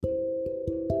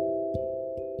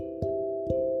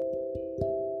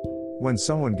When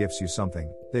someone gifts you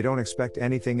something, they don't expect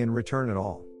anything in return at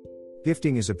all.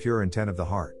 Gifting is a pure intent of the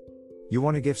heart. You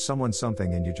want to gift someone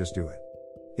something and you just do it.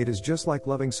 It is just like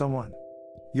loving someone.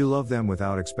 You love them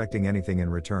without expecting anything in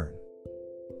return.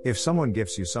 If someone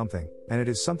gifts you something, and it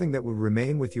is something that would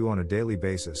remain with you on a daily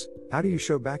basis, how do you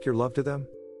show back your love to them?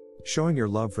 Showing your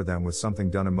love for them with something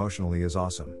done emotionally is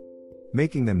awesome.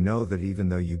 Making them know that even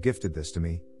though you gifted this to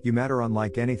me, you matter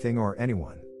unlike anything or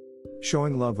anyone.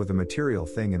 Showing love with a material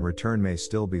thing in return may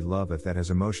still be love if that has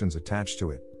emotions attached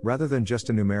to it, rather than just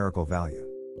a numerical value.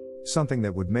 Something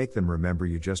that would make them remember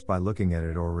you just by looking at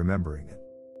it or remembering it.